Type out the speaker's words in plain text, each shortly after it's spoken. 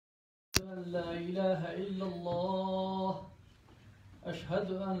أن لا إله إلا الله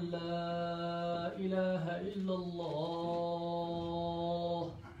أشهد أن لا إله إلا الله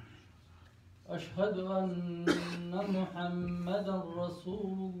أشهد أن محمدا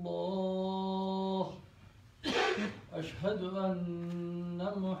رسول الله أشهد أن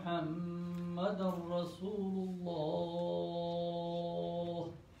محمدا رسول الله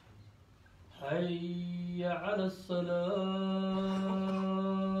حي على الصلاة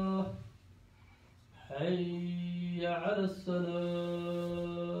حي على الصلاة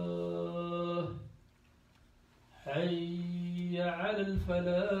حي على الفلاح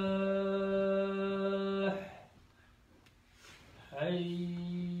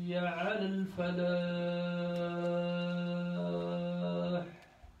حي على الفلاح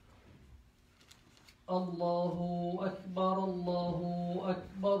الله أكبر الله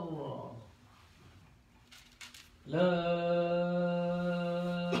أكبر لا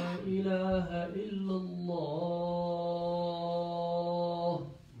إله إلا الله.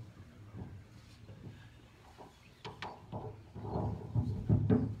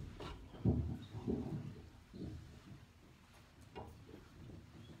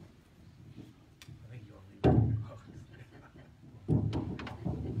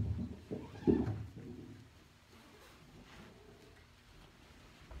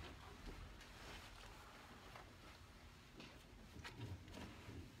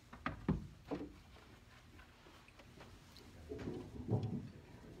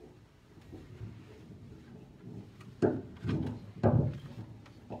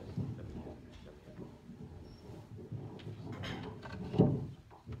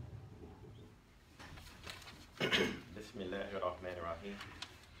 Abdul-Rahim.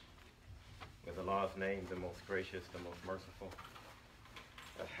 With Allah's name, the most gracious, the most merciful.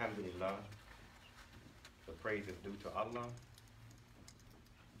 Alhamdulillah. The praise is due to Allah,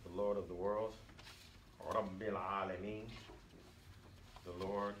 the Lord of the worlds, Rabbil Alameen, the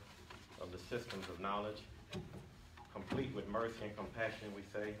Lord of the systems of knowledge, complete with mercy and compassion, we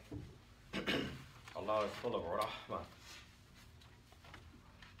say. Allah is full of rahmah,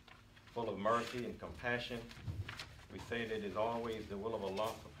 full of mercy and compassion. We say that it is always the will of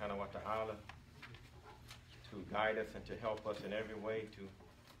Allah subhanahu wa ta'ala to guide us and to help us in every way, to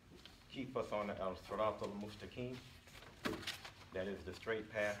keep us on the al-sirat al-mustaqim, that is the straight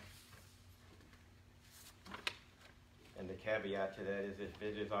path. And the caveat to that is if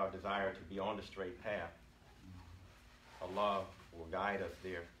it is our desire to be on the straight path, Allah will guide us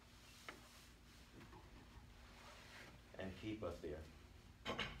there and keep us there.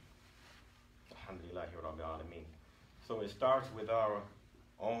 Alhamdulillahi Rabbil Alameen. So it starts with our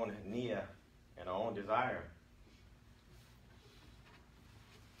own niyyah and our own desire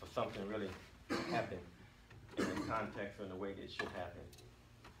for something really to happen in the context or in the way that it should happen.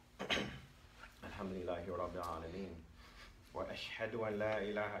 Alhamdulillahi Rabbil Alameen. وأشهد أن لا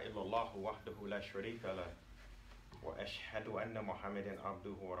إله إلا الله وحده لا شريك له وأشهد أن محمدا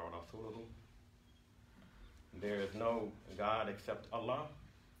عبده ورسوله. There is no God except Allah,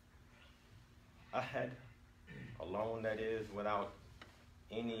 Ahad, alone, that is, without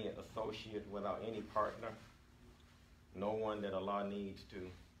any associate, without any partner, no one that Allah needs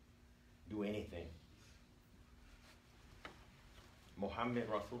to do anything. Muhammad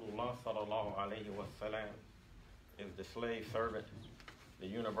Rasulullah sallallahu alayhi wa sallam is the slave servant, the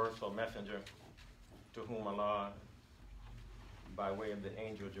universal messenger to whom Allah, by way of the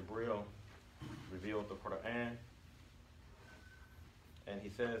angel Jibril, revealed the Quran. And he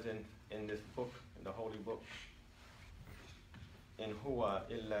says in this book, in the holy book, in huwa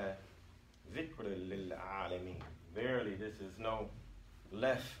illa dhikrun lil alamin. Verily, this is no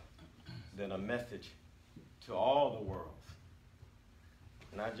less than a message to all the worlds,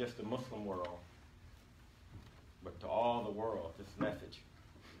 not just the Muslim world, but to all the world, this message.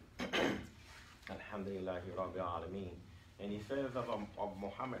 Alhamdulillahi Rabbil Alameen. And he says of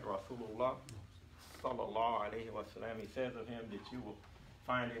Muhammad Rasulullah sallallahu alayhi wa sallam, he says of him that you will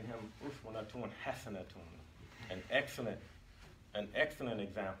find in him uswatun hasanatun, an excellent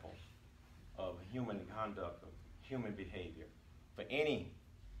example of human conduct, of human behavior for any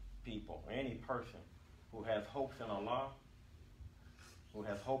people, or any person who has hopes in Allah,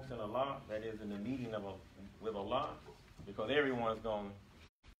 that is in the meeting with Allah, because everyone's going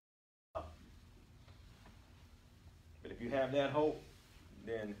to. But if you have that hope,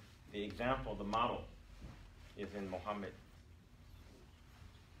 then the example, the model, is in Muhammad.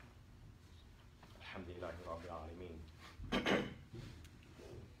 Alhamdulillahi Rabbil Alameen.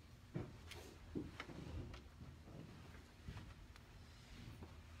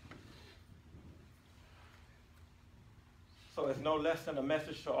 So it's no less than a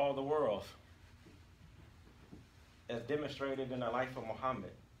message to all the worlds, as demonstrated in the life of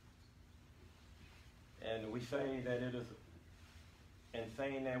Muhammad. And we say that it is, in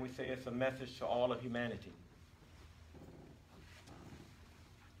saying that, we say it's a message to all of humanity.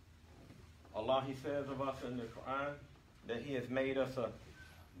 Allah, He says of us in the Quran that He has made us a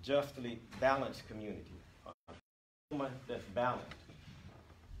justly balanced community. A ummah that's balanced,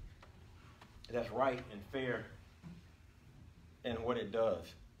 that's right and fair in what it does.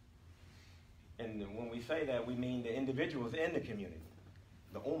 And when we say that, we mean the individuals in the community,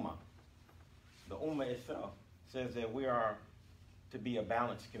 the ummah. The ummah itself says that we are to be a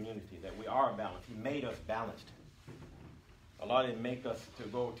balanced community, that we are balanced. He made us balanced. Allah didn't make us to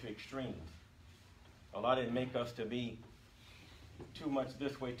go to extremes. Allah didn't make us to be too much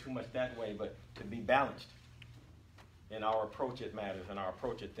this way, too much that way, but to be balanced in our approach at matters and our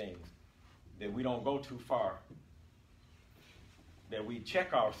approach at things. That we don't go too far. That we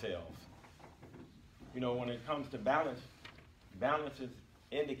check ourselves. You know, when it comes to balance, balance is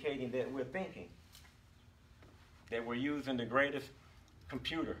indicating that we're thinking. That we're using the greatest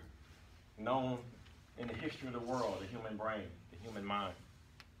computer known in the history of the world, the human brain, the human mind.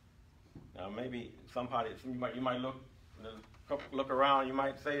 Now, maybe somebody, you might look around, you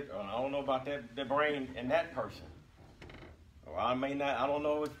might say, oh, I don't know about the brain in that person. Or I don't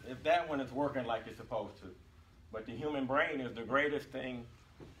know if that one is working like it's supposed to. But the human brain is the greatest thing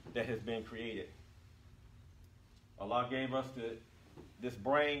that has been created. Allah gave us this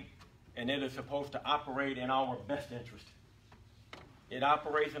brain, and it is supposed to operate in our best interest. It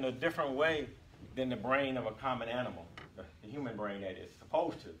operates in a different way than the brain of a common animal, the human brain that is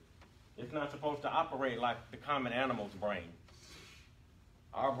supposed to. It's not supposed to operate like the common animal's brain.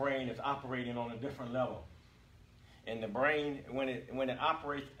 Our brain is operating on a different level. And the brain, when it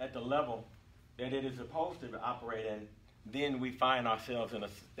operates at the level that it is supposed to operate in, then we find ourselves in a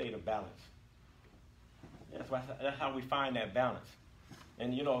state of balance. That's how we find that balance.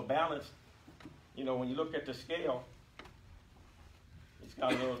 And, you know, balance, you know, when you look at the scale, it's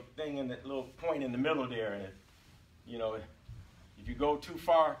got a little thing in that little point in the middle there. And, you know, if you go too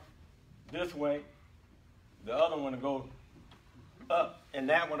far this way, the other one will go up and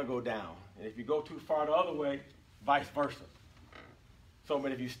that one will go down. And if you go too far the other way, vice versa. So,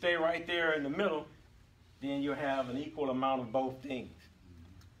 but if you stay right there in the middle, then you have an equal amount of both things.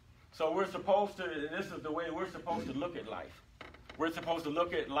 So we're supposed to, and this is the way we're supposed to look at life. We're supposed to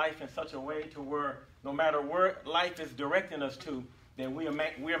look at life in such a way to where no matter where life is directing us to, then we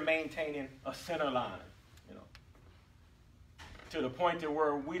are maintaining a center line, you know, to the point to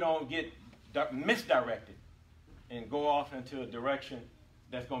where we don't get misdirected and go off into a direction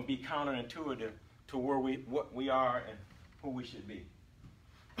that's going to be counterintuitive to what we are and who we should be.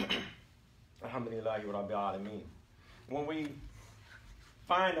 Alhamdulillah wa Rabbil Alameen. When we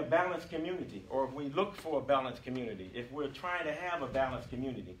find a balanced community, or if we look for a balanced community, if we're trying to have a balanced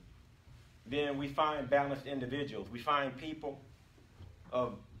community, then we find balanced individuals. We find people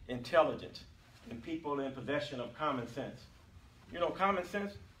of intelligence and people in possession of common sense. You know, common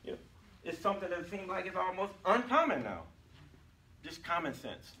sense, you know, it's something that seems like it's almost uncommon now. Just common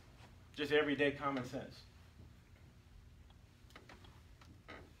sense. Just everyday common sense.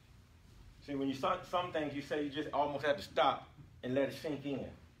 See, when you start some things, you say you just almost have to stop and let it sink in.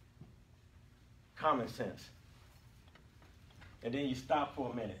 Common sense. And then you stop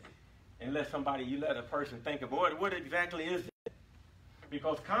for a minute and you let a person think of what exactly is it?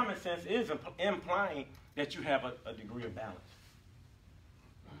 Because common sense is implying that you have a degree of balance.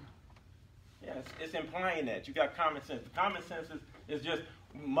 Yeah, it's implying that. You got common sense. Common sense is just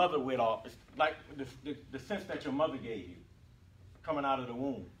mother wit off. It's like the sense that your mother gave you coming out of the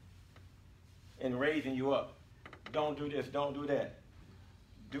womb and raising you up. Don't do this, don't do that.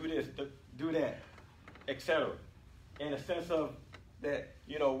 Do this, do that, etc. In a sense of that,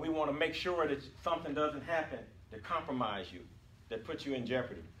 you know, we want to make sure that something doesn't happen to compromise you, that puts you in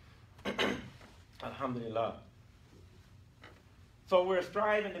jeopardy. Alhamdulillah. So we're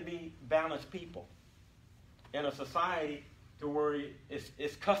striving to be balanced people in a society to where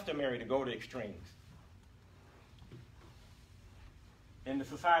it's customary to go to extremes. In the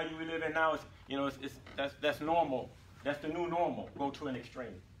society we live in now, that's normal. That's the new normal. Go to an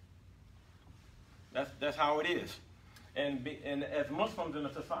extreme. That's how it is. And as Muslims in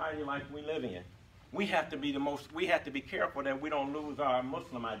a society like we live in, we have to be careful that we don't lose our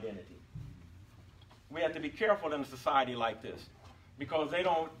Muslim identity. We have to be careful in a society like this, because they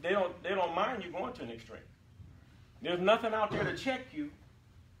don't mind you going to an extreme. There's nothing out there to check you,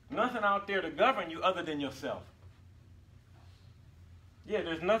 nothing out there to govern you other than yourself. Yeah,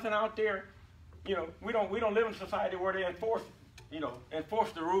 there's nothing out there. You know, we don't live in a society where they enforce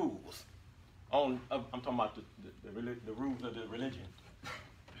enforce the rules on, I'm talking about the rules of the religion,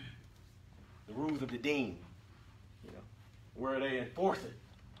 the rules of the deen, where they enforce it.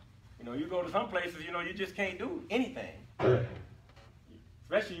 You go to some places, you just can't do anything.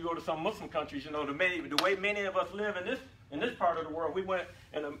 Especially you go to some Muslim countries, the way many of us live in this part of the world. We went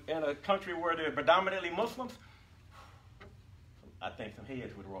in a country where they're predominantly Muslims. I think some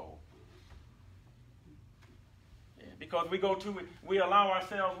heads would roll. Yeah, because we've allowed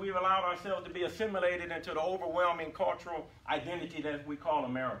ourselves to be assimilated into the overwhelming cultural identity that we call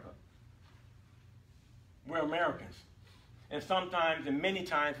America. We're Americans. And sometimes, and many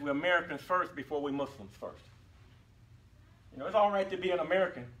times, we're Americans first before we're Muslims first. It's all right to be an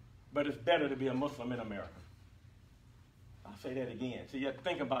American, but it's better to be a Muslim in America. I'll say that again. So you have to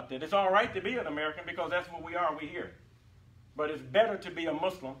think about that. It's all right to be an American because that's what we are. We're here. But it's better to be a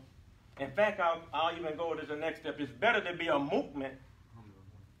Muslim. In fact, I'll even go to the next step. It's better to be a movement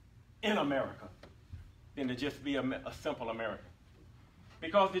in America than to just be a simple American.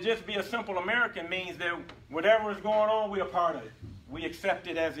 Because to just be a simple American means that whatever is going on, we're a part of it. We accept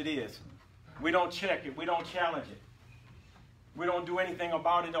it as it is. We don't check it. We don't challenge it. We don't do anything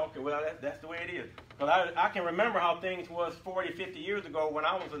about it. Okay, well, that's the way it is. But I can remember how things was 40, 50 years ago when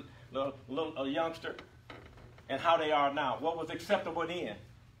I was a youngster and how they are now. What was acceptable then?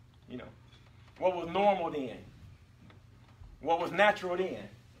 What was normal then? What was natural then?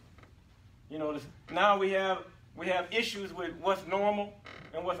 Now we have issues with what's normal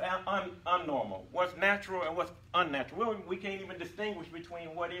and what's unnormal, what's natural and what's unnatural. We can't even distinguish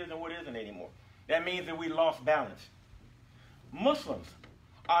between what is and what isn't anymore. That means that we lost balance. Muslims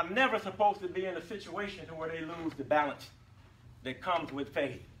are never supposed to be in a situation where they lose the balance that comes with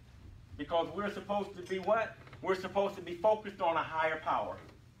faith. Because we're supposed to be what? We're supposed to be focused on a higher power.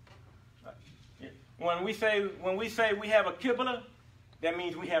 When we say we have a Qibla, that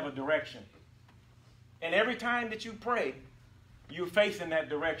means we have a direction. And every time that you pray, you're facing that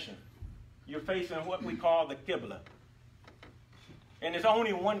direction. You're facing what we call the Qibla. And there's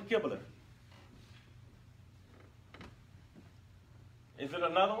only one Qibla. Is it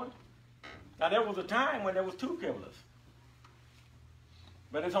another one? Now, there was a time when there was two Qiblas.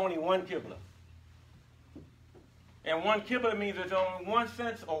 But there's only one Qibla. And one Qibla means there's only one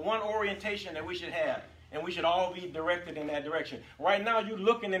sense or one orientation that we should have. And we should all be directed in that direction. Right now, you're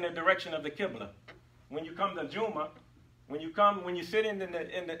looking in the direction of the Qibla. When you come to Jumu'ah, when you sit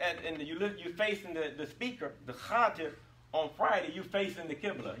you're facing the speaker, the khatib, on Friday, you're facing the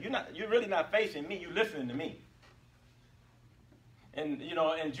Qibla. You're really not facing me, you're listening to me. And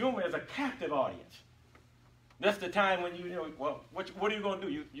and Jumu'ah is a captive audience. That's the time when what are you going to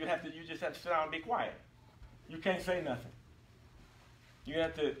do? You just have to sit down and be quiet. You can't say nothing.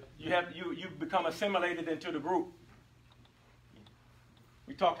 You become assimilated into the group.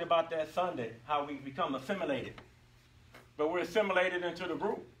 We talked about that Sunday, how we become assimilated. But we're assimilated into the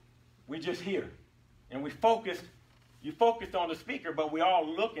group. We just here. And you focused on the speaker, but we all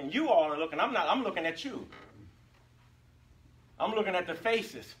looking. You all are looking. I'm looking at you. I'm looking at the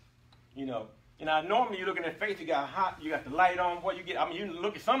faces. Normally you're looking at faces, you got the light on, you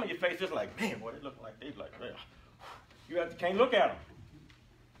look at some of your faces like, man, what it look like. They like, you can't look at them.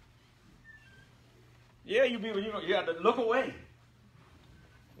 Yeah, you have to look away.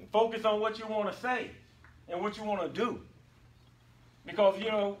 Focus on what you want to say and what you want to do. Because,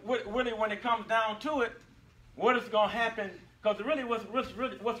 really when it comes down to it, what is going to happen, because really what's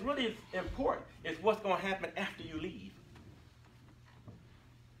really important is what's going to happen after you leave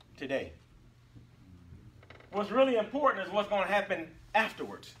today. What's really important is what's going to happen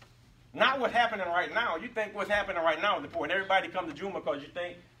afterwards. Not what's happening right now. You think what's happening right now is important. Everybody come to Jumu'ah because you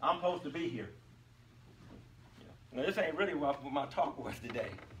think I'm supposed to be here. Now, this ain't really what my talk was today,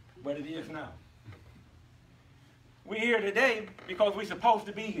 but it is now. We're here today because we're supposed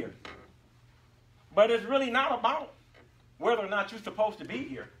to be here. But it's really not about whether or not you're supposed to be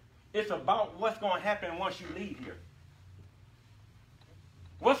here. It's about what's going to happen once you leave here.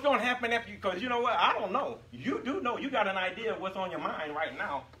 What's going to happen after you, because you know what, I don't know. You do know, you got an idea of what's on your mind right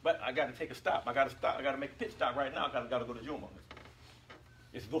now, but I got to take a stop. I got to make a pit stop right now. I got to go to Jumu'ah.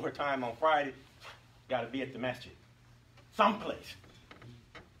 It's Dhuhr time on Friday. Got to be at the Masjid. Someplace.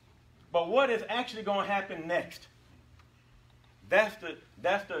 But what is actually going to happen next? That's the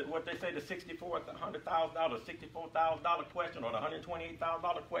what they say, the $64,000, $64,000 question, or the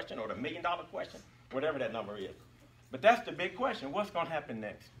 $128,000 question, or the $1 million question, whatever that number is. But that's the big question. What's going to happen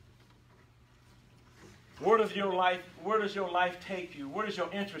next? Where does your life take you? Where does your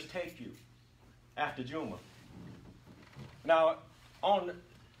interest take you after Jumu'ah? Now,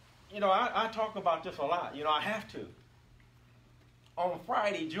 I talk about this a lot. I have to. on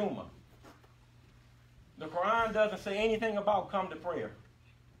Friday, Jumu'ah. The Quran doesn't say anything about come to prayer.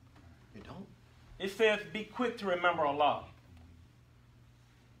 It don't. It says be quick to remember Allah.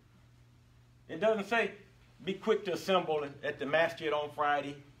 It doesn't say be quick to assemble at the Masjid on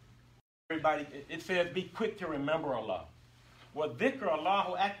Friday. Everybody, it says be quick to remember Allah. Well, dhikr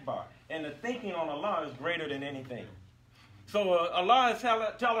Allahu Akbar. And the thinking on Allah is greater than anything. So Allah is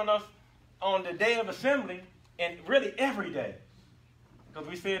telling us on the day of assembly, and really every day, because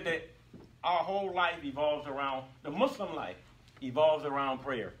we said that our whole life evolves around, the Muslim life evolves around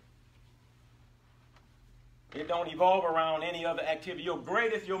prayer. It don't evolve around any other activity. Your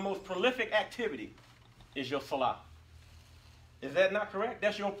greatest, your most prolific activity is your salah. Is that not correct?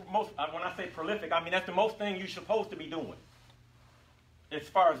 That's your most, when I say prolific, I mean that's the most thing you're supposed to be doing as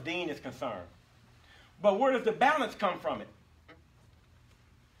far as deen is concerned. But where does the balance come from it?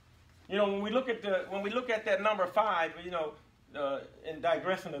 You know, when we look at that number 5, you know, and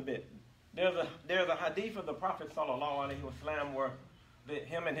digressing a bit, there's a hadith of the Prophet sallallahu alaihi wasallam where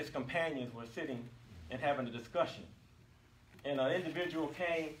him and his companions were sitting and having a discussion, and an individual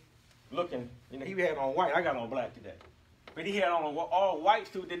came looking. You know, he had on white. I got on black today, but he had on an all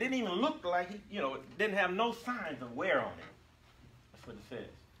white suit that didn't even look like didn't have no signs of wear on it. That's what it says.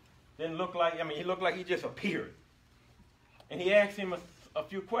 Didn't look like. I mean, he looked like he just appeared. And he asked him a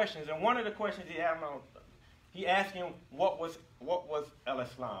few questions, and one of the questions he asked him what was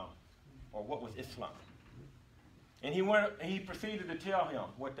al-Islam, or what was Islam. And he proceeded to tell him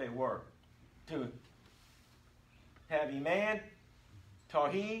what they were. To have Iman,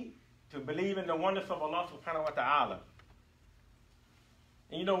 Tawheed, to believe in the oneness of Allah subhanahu wa ta'ala.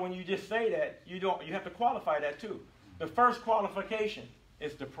 And you know, when you just say that, you have to qualify that too. The first qualification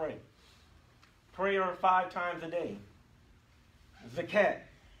is to pray. Prayer 5 times a day. Zakat,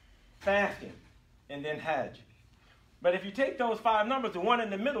 fasting, and then Hajj. But if you take those 5 numbers, the one in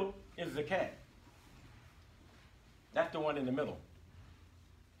the middle is Zakat. That's the one in the middle.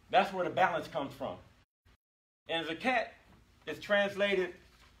 That's where the balance comes from. And Zakat is translated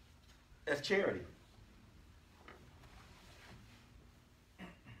as charity.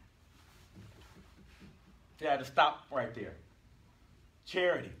 You had to stop right there.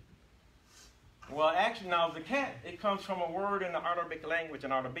 Charity. Well, actually now Zakat, it comes from a word in the Arabic language,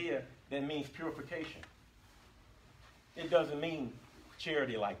 in Arabiya, that means purification. It doesn't mean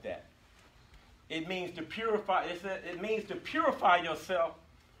charity like that. It means to purify. It means to purify yourself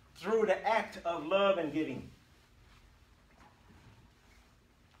through the act of love and giving.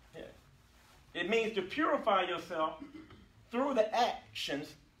 Yeah. It means to purify yourself through the actions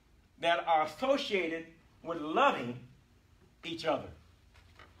that are associated with loving each other.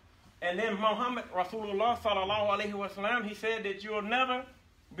 And then Muhammad Rasulullah sallallahu alaihi wasallam, he said that you'll never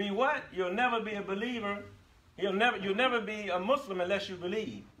be what? You'll never be a believer. You'll never be a Muslim unless you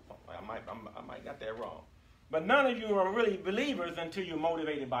believe. I might got that wrong. But none of you are really believers until you're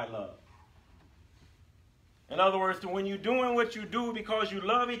motivated by love. In other words, when you're doing what you do because you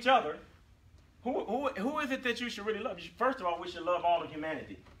love each other, who is it that you should really love? First of all, we should love all of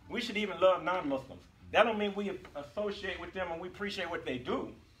humanity. We should even love non-Muslims. That don't mean we associate with them and we appreciate what they do.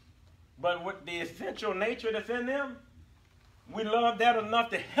 But with the essential nature that's in them, we love that enough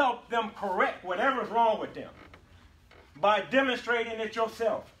to help them correct whatever's wrong with them by demonstrating it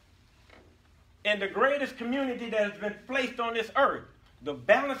yourself. And the greatest community that has been placed on this earth, the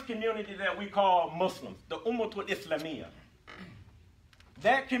balanced community that we call Muslims, the Ummatul Islamiyah.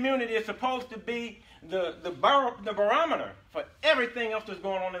 That community is supposed to be the barometer for everything else that's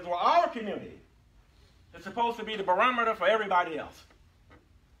going on in this world. Our community is supposed to be the barometer for everybody else.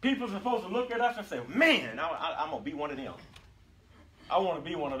 People are supposed to look at us and say, man, I'm going to be one of them. I want to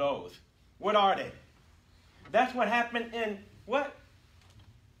be one of those. What are they? That's what happened in what?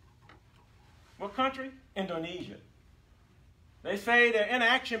 What country? Indonesia. They say the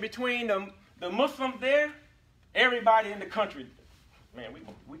interaction between the Muslims there, everybody in the country, man, we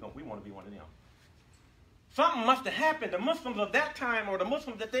want to be one of them. Something must have happened. The Muslims of that time, or the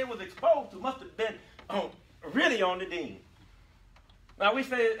Muslims that they was exposed to, must have been really on the deen. Now we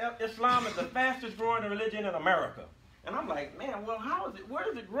say Islam is the fastest growing religion in America. And I'm like, man, well, how is it?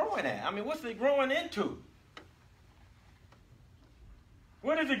 Where is it growing at? I mean, what's it growing into?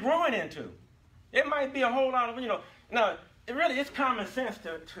 What is it growing into? It might be a whole lot of, now, it's common sense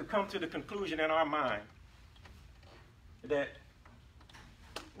to come to the conclusion in our mind that,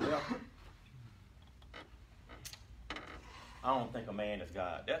 well, I don't think a man is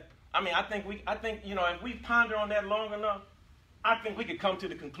God. I think if we ponder on that long enough, I think we could come to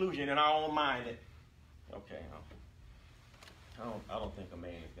the conclusion in our own mind that, okay, I don't think a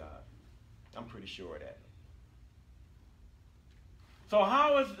man is God. I'm pretty sure of that. So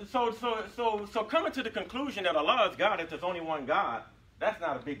coming to the conclusion that Allah is God, that there's only one God, that's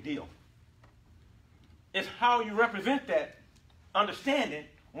not a big deal. It's how you represent that understanding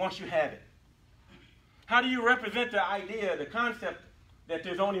once you have it. How do you represent the idea, the concept that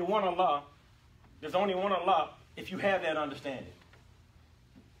there's only one Allah, if you have that understanding?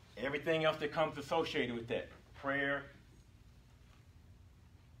 Everything else that comes associated with that, prayer,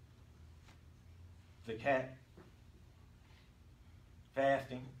 zakat,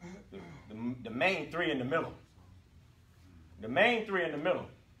 fasting, the main three in the middle. The main three in the middle.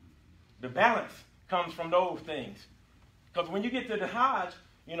 The balance comes from those things. Because when you get to the Hajj,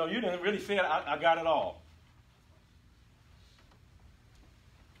 you didn't really say, I got it all.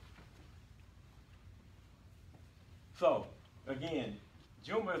 So, again,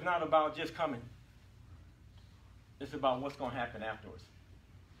 Jumu'ah is not about just coming. It's about what's going to happen afterwards.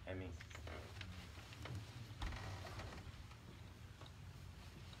 I mean,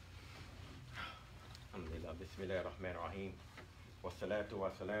 Alhamdulillah, Bismillah ar-Rahman ar-Rahim. Wassalatu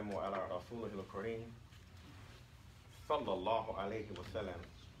wassalamu ala Rasulih al-Kareem. Sallallahu alayhi wa sallam.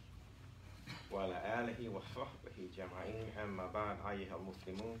 Wa ala alihi wa sahbihi jama'in. Amma ba'd ayyuha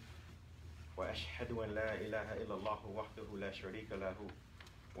al-Muslimun. Wa ashhadu an la ilaha illallah wahdahu la sharika lahu.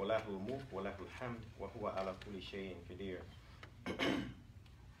 Wa lahu al-mulk wa lahu al-hamd. Wa huwa ala kulli shay'in qadir.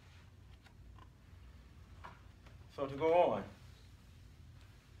 So to go on.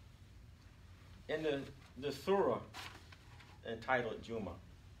 In the surah entitled Jumu'ah,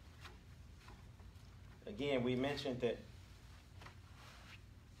 again, we mentioned that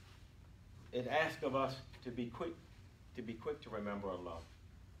it asks of us to be quick to remember Allah.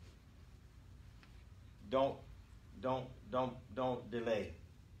 Don't delay.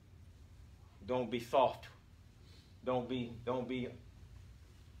 Don't be soft. Don't be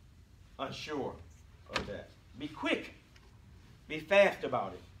unsure of that. Be quick. Be fast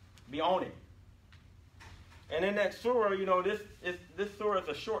about it. Be on it. And in that surah, this surah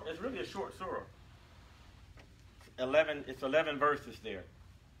is it's really a short surah. It's 11 verses there.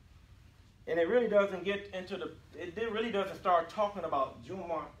 And it really doesn't really doesn't start talking about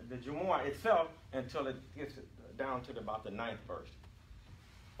the Jumu'ah itself until it gets down to about the 9th verse.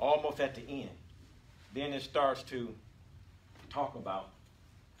 Almost at the end. Then it starts to talk about,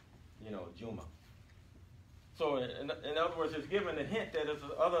 Jumu'ah. So in other words, it's given a hint that there's a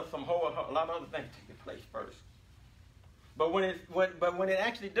lot of other things taking place first. But when it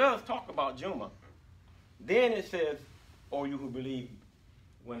actually does talk about Jumu'ah, then it says, "O you who believe,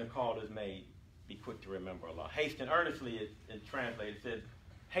 when the call is made, be quick to remember Allah." Hasten earnestly, it translates. It says,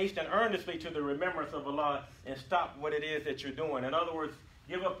 "Hasten earnestly to the remembrance of Allah and stop what it is that you're doing." In other words,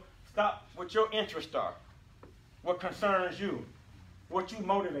 stop what your interests are, what concerns you, what you're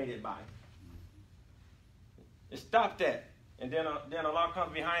motivated by. Stop that. And then Allah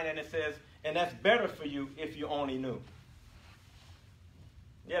comes behind it and it says, and that's better for you if you only knew.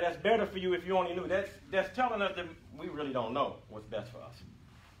 Yeah, that's better for you if you only knew. That's telling us that we really don't know what's best for us.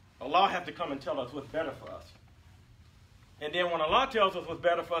 Allah has to come and tell us what's better for us. And then when Allah tells us what's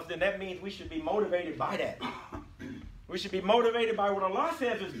better for us, then that means we should be motivated by that. We should be motivated by what Allah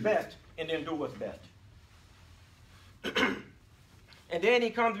says is best and then do what's best. And then he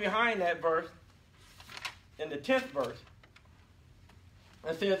comes behind that verse, in the 10th verse,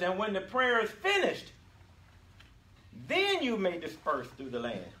 it says, "And when the prayer is finished, then you may disperse through the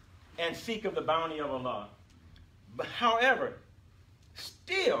land and seek of the bounty of Allah. But however,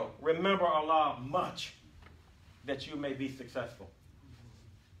 still remember Allah much, that you may be successful."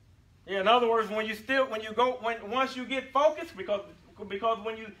 Yeah, in other words, once you get focused, because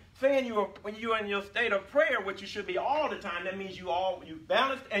when you're in your state of prayer, which you should be all the time, that means you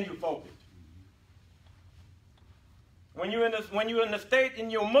balanced and you focused. When you're in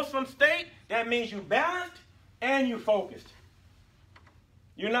your Muslim state, that means you balanced and you focused.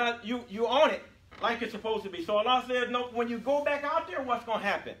 You on it like it's supposed to be. So Allah says, no, when you go back out there, what's going to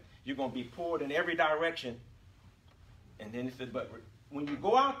happen? You're going to be pulled in every direction. And then it says, but when you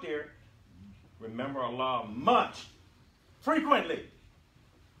go out there, remember Allah much, frequently,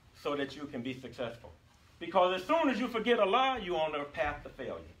 so that you can be successful. Because as soon as you forget Allah, you're on the path to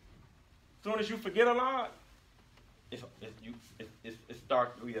failure. As soon as you forget Allah, it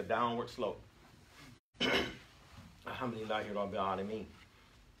starts to be a downward slope. Alhamdulillah Rabbil Alameen.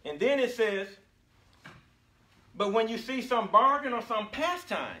 And then it says, but when you see some bargain or some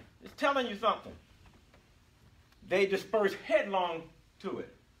pastime, it's telling you something. They disperse headlong to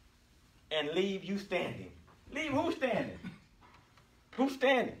it and leave you standing. Leave who standing? Who's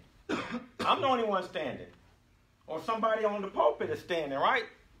standing? I'm the only one standing. Or somebody on the pulpit is standing, right?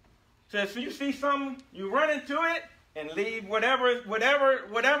 Says, so you see something, you run into it, and leave whatever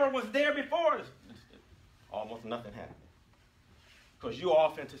was there before us. Almost nothing happened. Because you're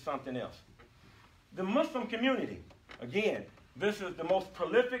off into something else. The Muslim community, again, this is the most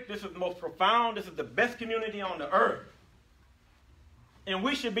prolific, this is the most profound, this is the best community on the earth. And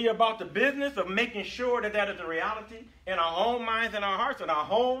we should be about the business of making sure that that is a reality in our own minds and our hearts, in our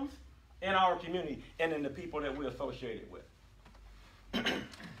homes, in our community, and in the people that we're associated with.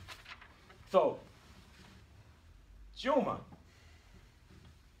 So, Jumu'ah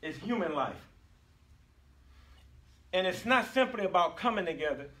is human life. And it's not simply about coming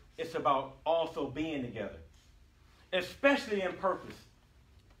together, it's about also being together, especially in purpose.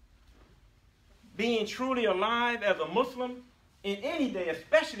 Being truly alive as a Muslim in any day,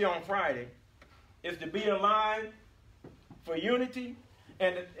 especially on Friday, is to be alive for unity,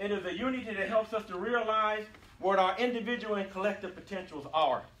 and it is a unity that helps us to realize what our individual and collective potentials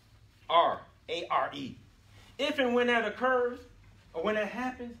are, A-R-E. If and when that occurs, or when that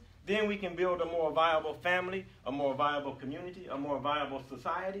happens, then we can build a more viable family, a more viable community, a more viable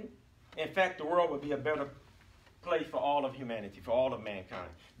society. In fact, the world would be a better place for all of humanity, for all of mankind.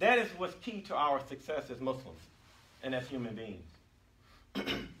 That is what's key to our success as Muslims and as human beings.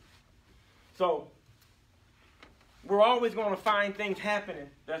 So, we're always going to find things happening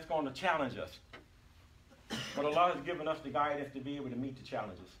that's going to challenge us. But Allah has given us the guidance to be able to meet the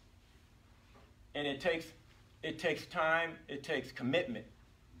challenges. And it takes time, it takes commitment.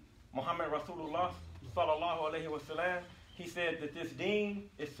 Muhammad Rasulullah sallallahu alayhi wa sallam, he said that this deen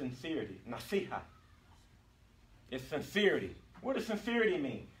is sincerity, nasiha. It's sincerity. What does sincerity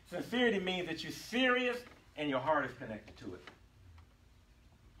mean? Sincerity means that you're serious and your heart is connected to it.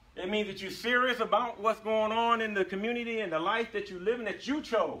 It means that you're serious about what's going on in the community and the life that you live in, that you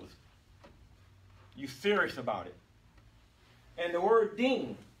chose. You're serious about it. And the word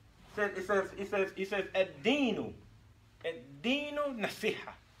deen, it says ad-deenu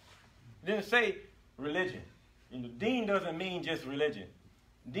nasiha. It didn't say religion. Deen doesn't mean just religion.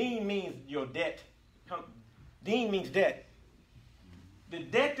 Deen means your debt. Deen means debt. The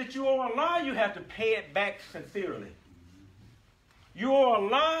debt that you owe Allah, you have to pay it back sincerely. You owe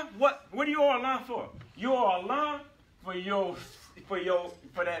Allah, what do you owe Allah for? You owe Allah for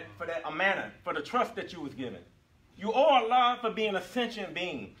that amanah, for the trust that you was given. You owe Allah for being a sentient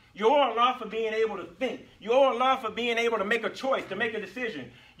being. You owe Allah for being able to think. You owe Allah for being able to make a choice, to make a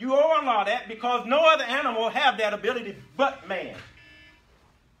decision. You owe Allah that because no other animal have that ability but man.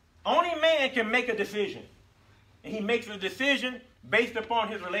 Only man can make a decision. And he makes a decision based upon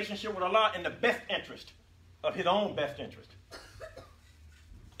his relationship with Allah in the best interest of his own best interest.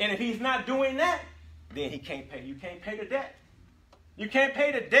 And if he's not doing that, then he can't pay. You can't pay the debt. You can't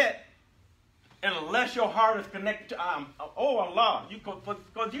pay the debt unless your heart is connected to Allah.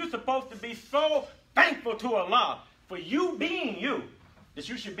 Because you're supposed to be so thankful to Allah for you being you that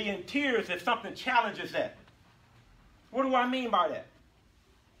you should be in tears if something challenges that. What do I mean by that?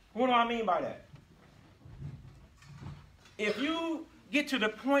 What do I mean by that? If you get to the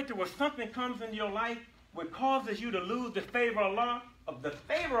point where something comes into your life which causes you to lose the favor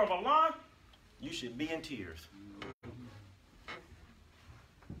of Allah, you should be in tears.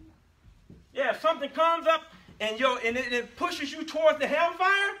 Yeah, if something comes up and it pushes you towards the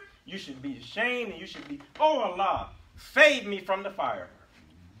hellfire, you should be ashamed and you should be, oh Allah, save me from the fire.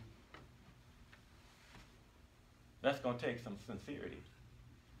 That's going to take some sincerity.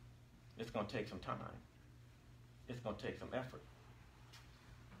 It's going to take some time. It's going to take some effort.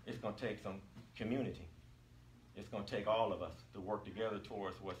 It's going to take some community. It's going to take all of us to work together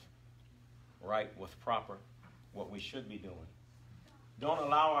towards what's right, what's proper, what we should be doing. Don't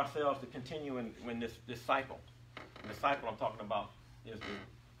allow ourselves to continue in this cycle. And the cycle I'm talking about is to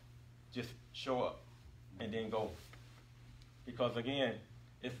just show up and then go. Because again,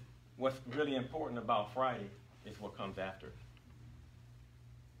 it's what's really important about Friday is what comes after.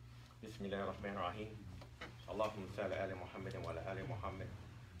 Bismillahirrahmanirrahim. Allahumma salli ala Muhammadin wa ala ali Muhammad.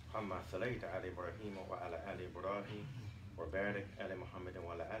 Kama sallaita ala Ibrahim wa ala ali Ibrahim. Wa barik ala Muhammadin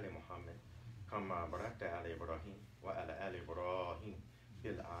wa ala ali Muhammad. Kama barakta ala Ibrahim wa ala ali Ibrahim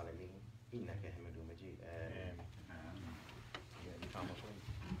fil alamin. Innaka Hamidum Majid. Amen.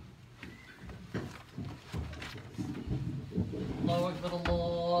 الله أكبر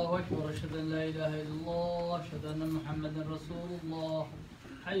الله أكبر أشهد أن لا إله إلا الله أشهد أن محمدا رسول الله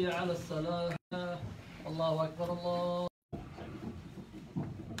حي على الصلاة الله أكبر الله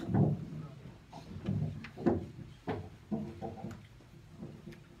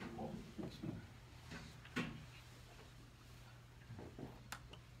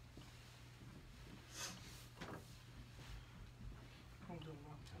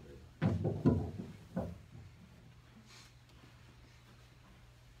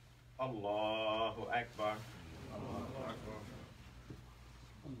Allahu Akbar.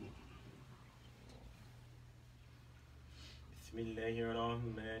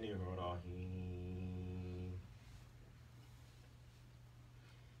 Bismillahirrahmanirrahim.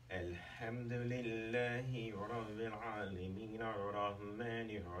 Alhamdulillahi Rabbil Alameen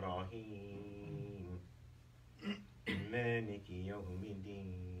Ar-Rahmanir-Rahim Maliki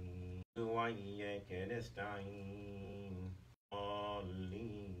Yawmiddin wa iyyaka nasta'in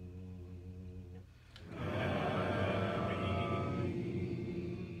Amin.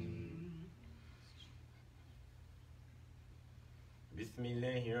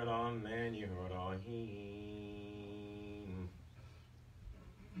 Bismillahirrahmanirrahim.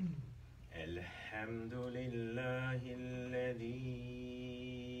 Alhamdulillahi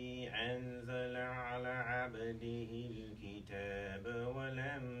alladhi anzala ala abdihi al-kitaba wa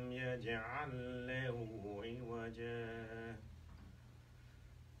lam yaj'al lahu 'iwaja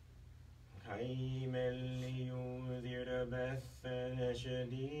قيما لينذر بأسا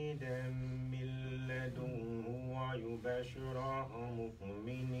شديدا من لدنه ويبشر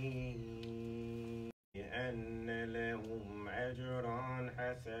المؤمنين أن لهم أجرا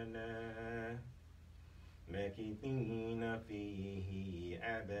حسنا ماكثين فيه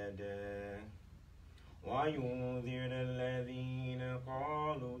أبدا وينذر الذين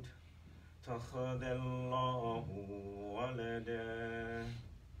قالوا اتخذ الله ولدا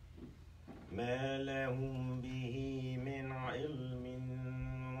ما لهم به من علم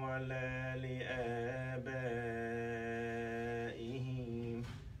ولا لآبائهم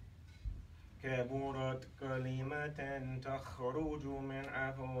كبرت كلمة تخرج من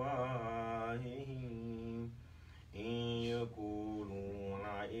أفواههم إن يقولون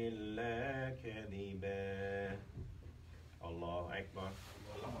إلا كذبا. الله أكبر.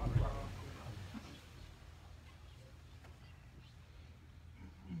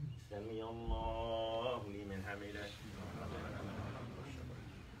 سمع الله لمن حمده.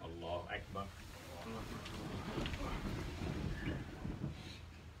 الله أكبر.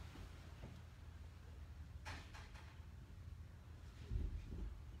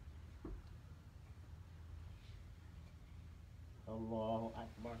 الله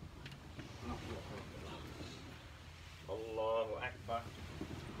أكبر. الله أكبر.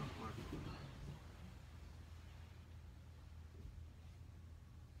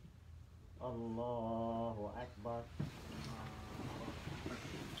 الله أكبر.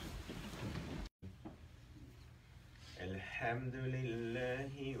 الحمد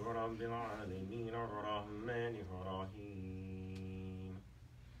لله رب العالمين الرحمن الرحيم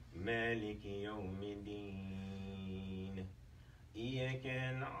مالك يوم الدين إياك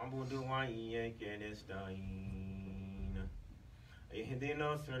نعبد وإياك نستعين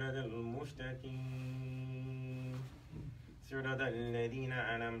اهدنا الصراط المستقيم صراط الذين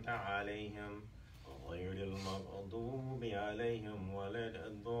أنعمت عليهم غير المغضوب عليهم ولا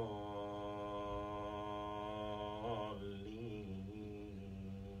الضالين.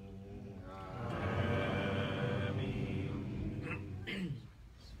 آمين.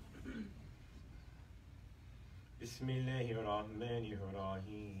 بسم الله الرحمن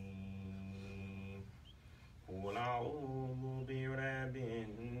الرحيم قل أعوذ برب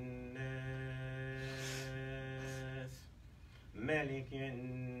الناس ملك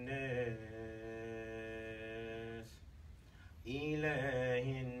الناس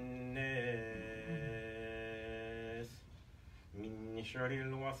إله الناس من شر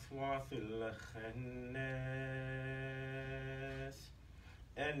الوسواس الخناس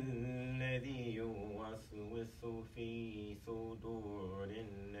الذي يوسوس في صدور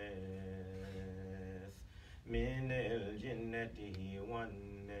الناس من الجنة والناس.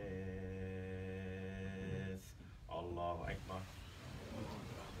 الله أكبر.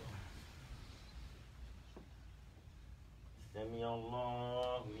 سمع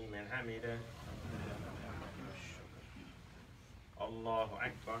الله لمن حمده. الله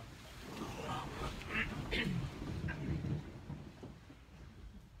أكبر.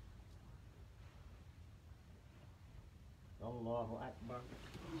 الله أكبر.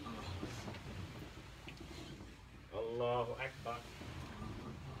 الله أكبر.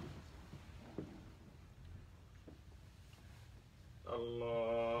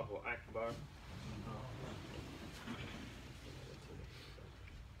 الله أكبر.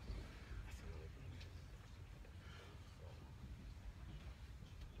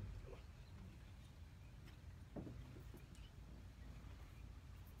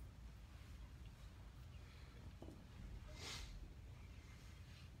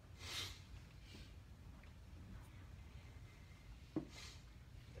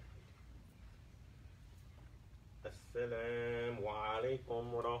 السلام عليكم عليكم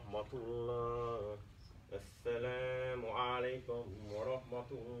ورحمة الله. السلام عليكم ورحمة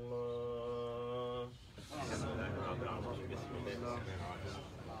الله. بسم الله الرحمن الرحيم.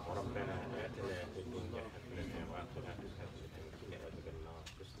 ربنا آتنا في الدنيا حسنة وآخرة حسنة وقنا عذاب النار.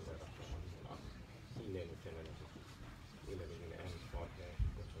 بسم الله الرحمن الرحيم. إلى مكان إلى الذين آمنوا بالله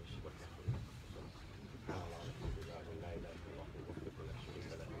وتوشوا سبحان الله والحمد لله لا إله إلا الله وحده لا شريك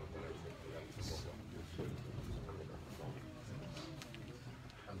له له الملك وله الحمد.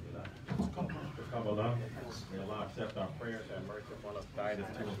 May Allah accept our prayers and mercy upon us, guide us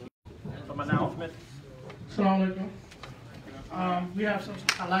to some announcements. Assalamu alaikum. We have some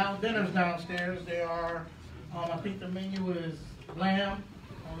halal dinners downstairs. They are, I think the menu is lamb,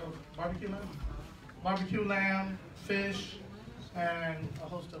 barbecue lamb, fish, and a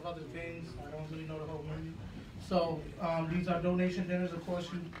host of other things. I don't really know the whole menu. So these are donation dinners. Of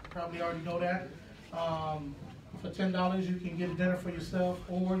course, you probably already know that. For $10, you can get a dinner for yourself,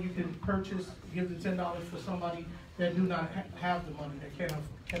 or you can give the $10 for somebody that do not have the money, that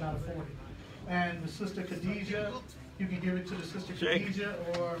cannot afford it. And the Sister Khadijah, you can give it to the Sister Khadijah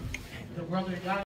or the brother Yahya.